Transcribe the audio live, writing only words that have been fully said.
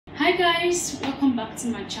Guys, welcome back to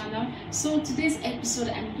my channel. So today's episode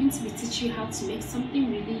I'm going to be teaching you how to make something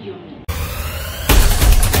really yummy.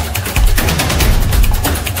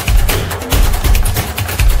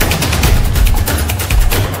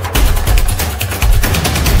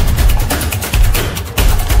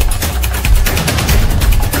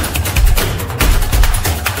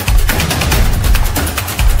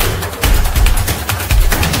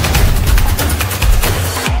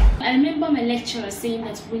 Lecturer saying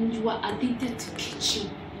that when you are addicted to kitchen,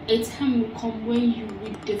 a time will come when you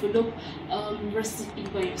will develop recipe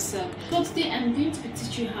by yourself. So today I'm going to be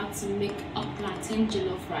teaching you how to make a plantain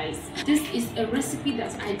jollof rice. This is a recipe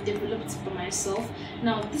that I developed for myself.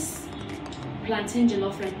 Now this plantain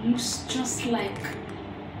jollof rice looks just like,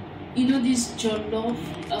 you know, this jollof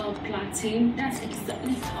plantain. That's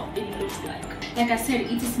exactly how it looks like. Like I said,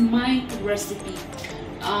 it is my recipe.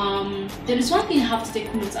 There is one thing I have to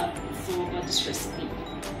take note of about this recipe.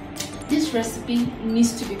 This recipe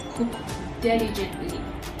needs to be cooked diligently.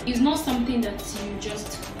 It's not something that you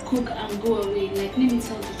just cook and go away. Like, let me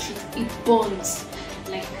tell the truth, it burns.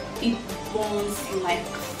 Like, it burns like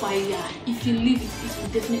fire. If you leave it, it will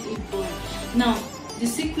definitely burn. Now, the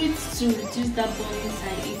secret to reduce that burning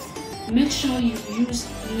side is make sure you use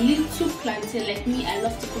little plantain. Like me, I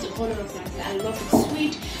love to put a whole lot of plantain. I love it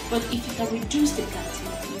sweet, but if you can reduce the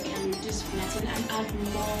plantain, you can reduce plantain and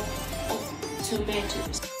add more of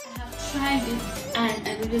tomatoes. I have tried it and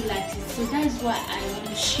I really like it, so that is why I want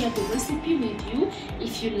to share the recipe with you.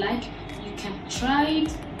 If you like, you can try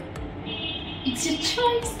it. It's your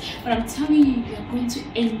choice, but I'm telling you, you are going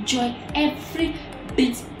to enjoy every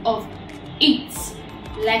bit of it.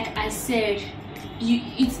 Like I said,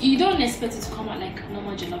 you don't expect it to come out like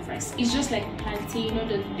normal jollof rice. It's just like plantain, you know,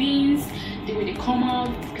 the beans, the way they come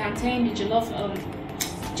out, plantain, the jollof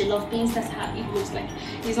beans. That's how it looks like.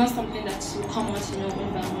 It's not something that will come out, you know,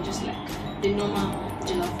 one by one, just like the normal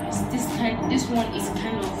jollof rice. This one is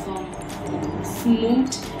kind of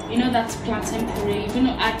smooth. You know, that plantain puree. You're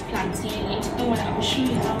gonna add plantain into the one. I will show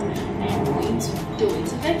you how I'm going to do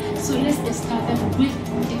it. Okay, so let's get started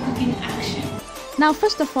with the cooking action. Now,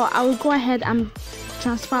 first of all, I will go ahead and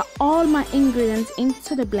transfer all my ingredients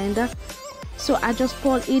into the blender. So I just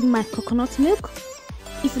pour in my coconut milk.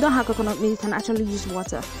 If you don't have coconut milk, you can actually use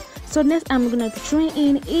water. So next I'm going to be throwing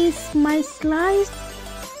in is my sliced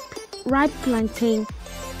ripe plantain.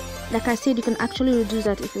 Like I said, you can actually reduce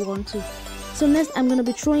that if you want to. So next I'm going to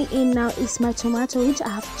be throwing in now is my tomato, which I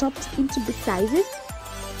have chopped into big sizes.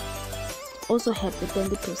 Also help the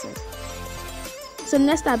blending process. So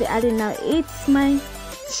next I'll be adding now it's my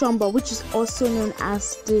shombo, which is also known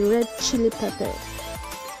as the red chili pepper.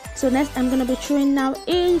 So next I'm gonna be throwing now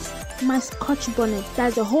is my scotch bonnet.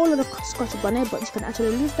 That's a whole lot of scotch bonnet, but you can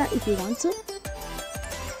actually use that if you want to.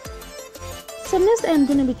 So next I'm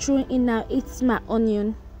gonna be throwing in now it's my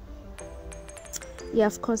onion. Yeah,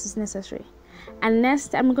 of course it's necessary. And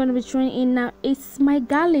next I'm gonna be throwing in now it's my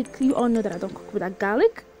garlic. You all know that I don't cook with that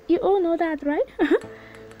garlic. You all know that, right?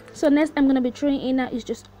 So next I'm gonna be throwing in now is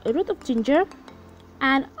just a root of ginger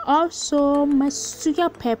and also my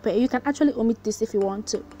suya pepper. You can actually omit this if you want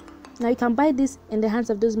to. Now you can buy this in the hands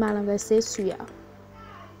of those malams that say suya.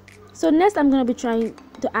 So next I'm gonna be trying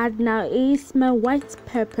to add now is my white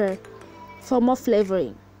pepper for more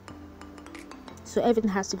flavoring. So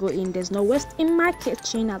everything has to go in. There's no waste in my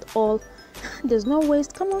kitchen at all. There's no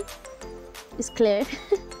waste. Come on, it's clear.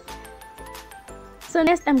 So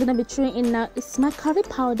next I'm gonna be throwing in now is my curry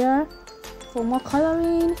powder for more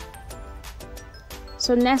coloring.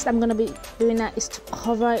 So next I'm gonna be doing now is to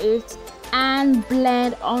cover it and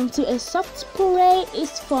blend until a soft puree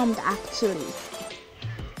is formed actually.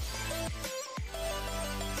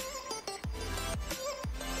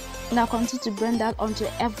 Now continue to blend that until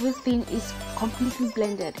everything is completely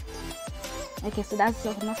blended. Okay, so that's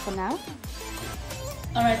enough for now.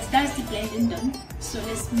 Alright, that's the blending done. So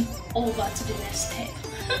let's move over to the next step.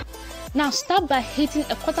 Now start by heating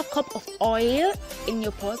a 1/4 cup of oil in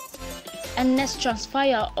your pot and next transfer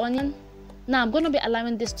your onion. Now I'm going to be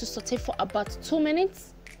allowing this to saute for about 2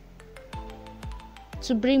 minutes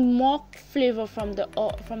to bring more flavor from the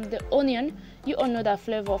onion. You all know that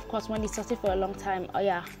flavor, of course, when it's sauteed for a long time. Oh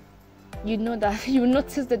yeah, you know that you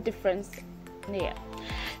notice the difference. Yeah.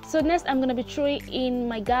 So next I'm going to be throwing in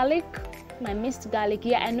my garlic, my minced garlic.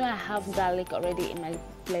 Yeah, I know I have garlic already in my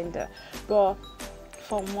blender, but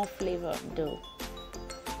for more flavor though.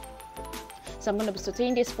 So I'm going to be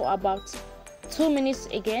sauteing this for about 2 minutes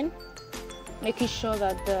again, making sure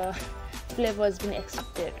that the flavor has been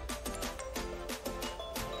extracted.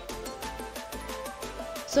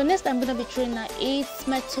 So next I'm going to be throwing now is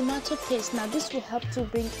my tomato paste. Now this will help to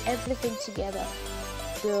bring everything together.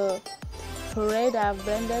 the puree that I've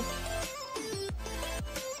blended.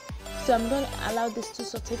 So I'm going to allow this to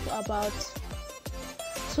saute for about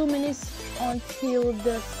 2 minutes until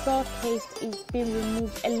the salt paste is being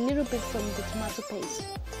removed a little bit from the tomato paste.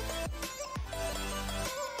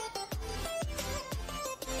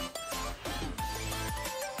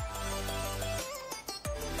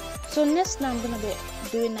 So next thing I'm gonna be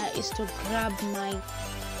doing now is to grab my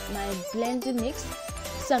blending mix.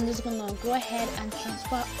 So I'm just gonna go ahead and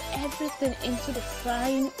transfer everything into the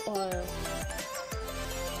frying oil.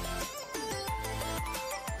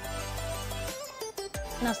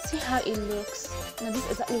 Now see how it looks. Now this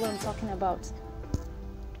is exactly what I'm talking about.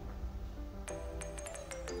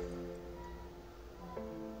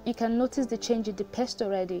 You can notice the change in the paste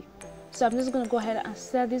already. So I'm just gonna go ahead and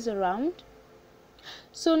stir this around.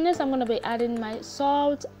 So next I'm going to be adding my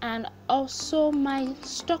salt and also my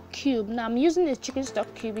stock cube. Now I'm using a chicken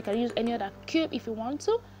stock cube. You can use any other cube if you want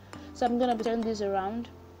to. So I'm going to be turning this around.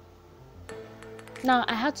 Now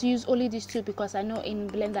I had to use only these two because I know in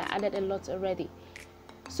blender I added a lot already.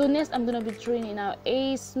 So next I'm going to be draining out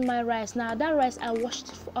is my rice. Now that rice I washed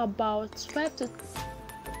it for about 5 to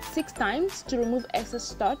 6 times to remove excess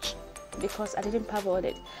starch, because I didn't parboil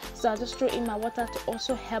it. So I'll just throw in my water to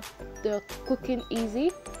also help the cooking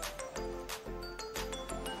easy.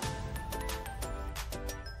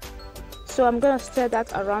 So I'm gonna stir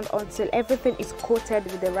that around until everything is coated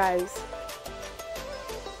with the rice.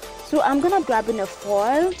 So I'm gonna grab in a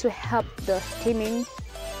foil to help the steaming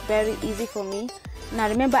very easy for me. Now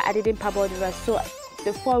remember I didn't parboil the rice, so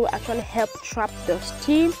the foil will actually help trap the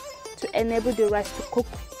steam to enable the rice to cook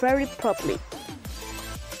very properly.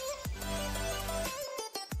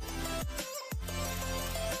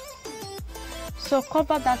 So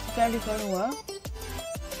cover that very well.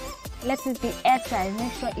 Let it be airtight.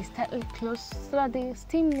 Make sure it's tightly closed so that the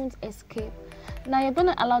steam won't escape. Now you're going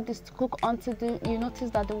to allow this to cook until you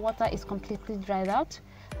notice that the water is completely dried out.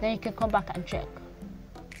 Then you can come back and check.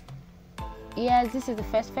 Yes, this is the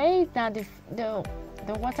first phase. Now the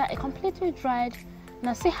water is completely dried.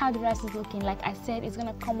 Now see how the rice is looking. Like I said, it's going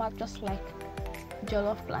to come out just like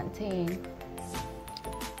jollof plantain.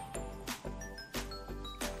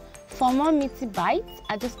 For more meaty bites,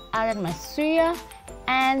 I just added my suya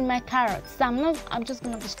and my carrots. So I'm just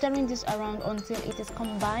gonna be stirring this around until it is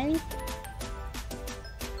combined.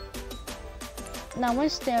 Now when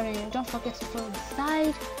stirring, don't forget to throw the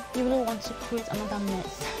side. You really want to create another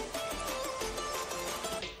mess.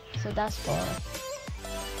 So that's for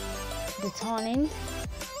the turning.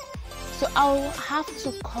 So I'll have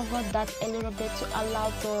to cover that a little bit to allow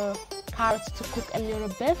the carrots to cook a little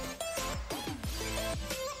bit.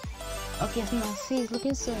 Okay, so now see, it's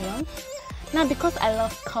looking so yum. Now because I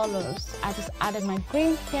love colors, I just added my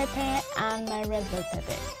green pepper and my red bell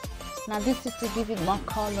pepper. Now this is to give it more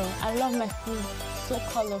color. I love my food so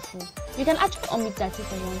colorful. You can actually omit that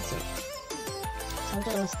if you want to. So I'm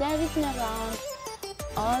just gonna stir everything around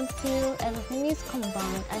until everything is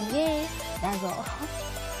combined, and yeah, that's all.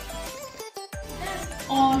 That's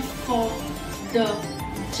all for the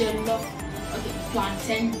jollof,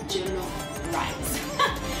 plantain jollof rice.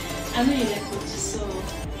 I know you like what you saw.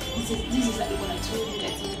 This is like what I told you,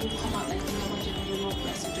 that it will come out like the normal jollof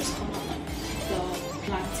rice. It just come out like the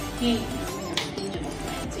plantain, when you're cooking jollof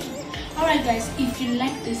plantain. Alright guys, if you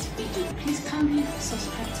like this video, please kindly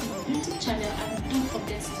subscribe to my YouTube channel and don't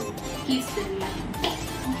forget to hit the like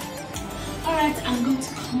button. Alright, I'm going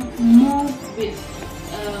to come more with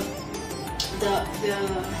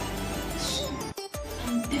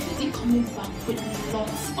I'm definitely coming back with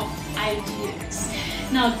lots of ideas.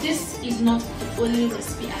 Now this is not the only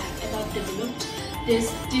recipe I have ever developed.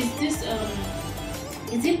 There's this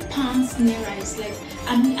is it palm snail rice? Like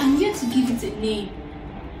I'm here to give it a name.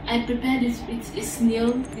 I prepared it with a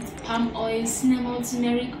snail, with palm oil, cinnamon,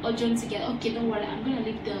 turmeric, all joined together. Okay, don't worry, I'm gonna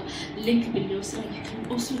leave the link below so you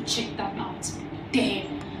can also check that out.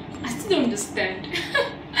 Damn, I still don't understand.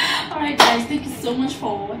 Alright guys, thank you so much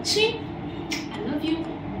for watching. I love you.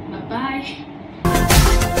 Bye bye.